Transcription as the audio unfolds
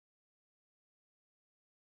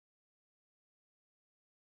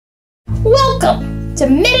Welcome to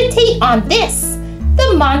Meditate on This,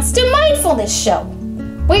 the Monster Mindfulness Show.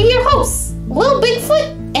 We're your hosts, Lil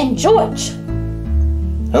Bigfoot and George.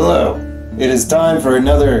 Hello. It is time for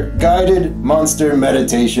another guided monster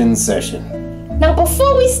meditation session. Now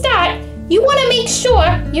before we start, you want to make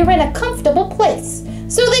sure you're in a comfortable place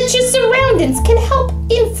so that your surroundings can help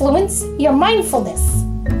influence your mindfulness.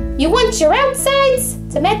 You want your outsides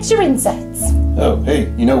to match your insides. Oh,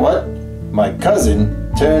 hey, you know what? My cousin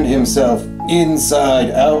turned himself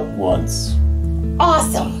inside out once.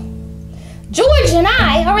 Awesome. George and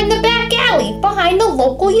I are in the back alley behind the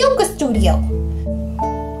local yoga studio.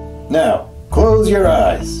 Now, close your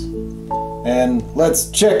eyes and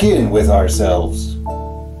let's check in with ourselves.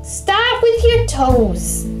 Start with your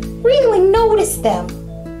toes. Really notice them.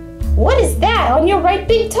 What is that on your right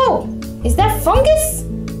big toe? Is that fungus?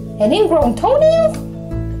 An ingrown toenail?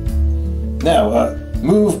 Now,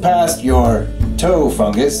 move past your toe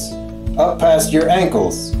fungus, up past your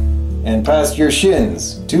ankles, and past your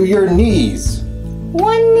shins to your knees.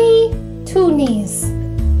 One knee, two knees.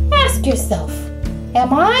 Ask yourself,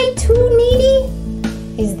 am I too needy?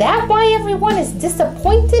 Is that why everyone is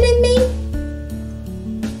disappointed in me?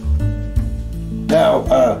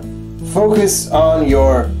 Now, focus on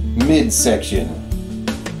your midsection,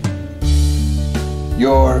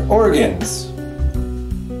 your organs,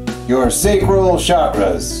 your sacral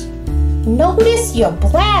chakras. Notice your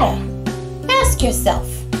bladder. Ask yourself,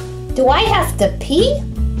 do I have to pee?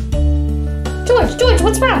 George,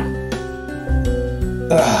 what's wrong?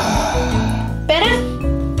 Better?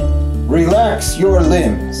 Relax your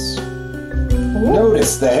limbs. Ooh.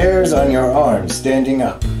 Notice the hairs on your arms standing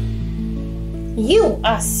up. You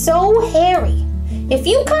are so hairy. If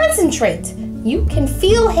you concentrate, you can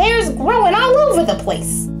feel hairs growing all over the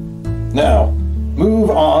place. Now, move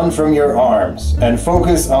on from your arms and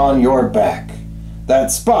focus on your back.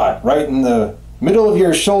 That spot right in the middle of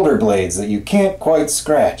your shoulder blades that you can't quite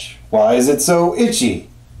scratch. Why is it so itchy?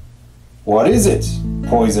 What is it?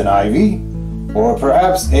 Poison ivy? Or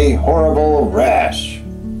perhaps a horrible rash?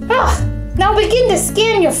 Now begin to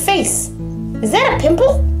scan your face. Is that a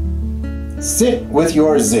pimple? Sit with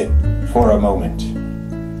your zit for a moment.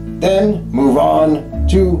 Then move on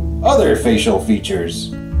to other facial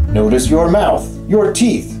features. Notice your mouth, your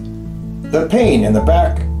teeth, the pain in the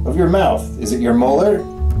back of your mouth. Is it your molar?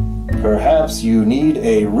 Perhaps you need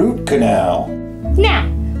a root canal. Now,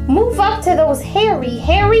 move up to those hairy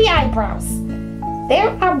eyebrows. There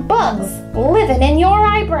are bugs living in your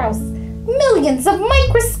eyebrows. Millions of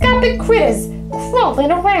microscopic critters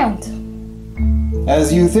crawling around.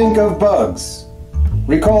 As you think of bugs,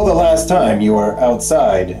 recall the last time you were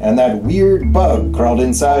outside and that weird bug crawled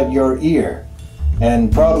inside your ear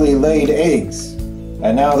and probably laid eggs,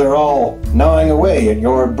 and now they're all gnawing away at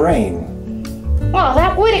your brain. Well,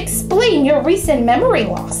 that would explain your recent memory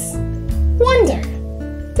loss. Wonder,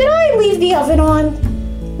 did I leave the oven on?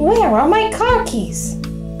 Where are my car keys?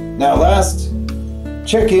 Now last,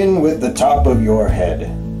 check in with the top of your head.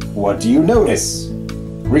 What do you notice?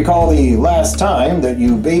 Recall the last time that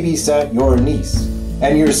you babysat your niece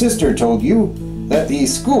and your sister told you that the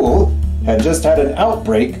school had just had an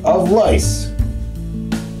outbreak of lice.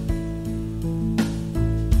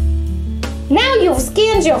 Now you've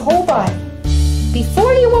scanned your whole body.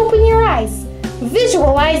 Before you open your eyes,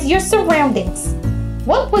 visualize your surroundings.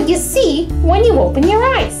 What will you see when you open your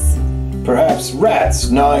eyes? Perhaps rats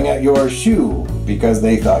gnawing at your shoe because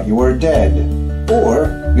they thought you were dead.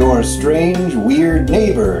 Or your strange, weird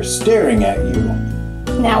neighbor staring at you.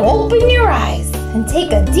 Now open your eyes and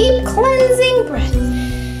take a deep cleansing breath.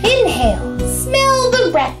 Inhale, smell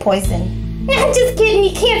the rat poison. I'm just kidding,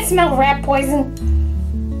 you can't smell rat poison.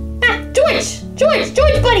 George,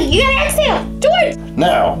 buddy, you gotta exhale. George!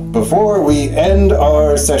 Now, before we end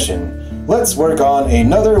our session, let's work on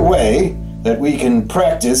another way that we can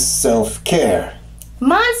practice self-care.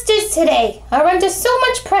 Monsters today are under so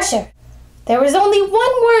much pressure. There is only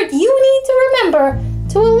one word you need to remember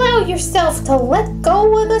to allow yourself to let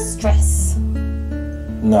go of the stress.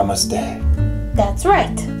 Namaste. That's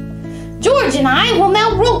right. George and I will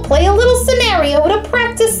now role-play a little scenario to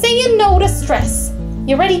practice saying no to stress.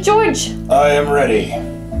 You ready, George? I am ready.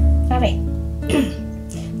 All right.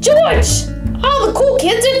 George! All the cool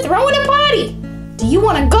kids are throwing a party. Do you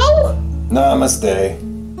want to go? Namaste.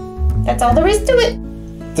 That's all there is to it.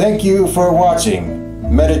 Thank you for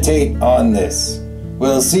watching. Meditate on this.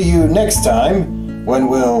 We'll see you next time when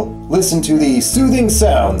we'll listen to the soothing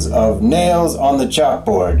sounds of nails on the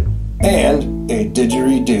chalkboard and a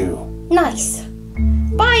didgeridoo. Nice.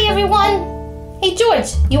 Bye, everyone. Hey,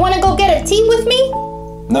 George, you want to go get a tea with me?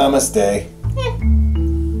 Namaste.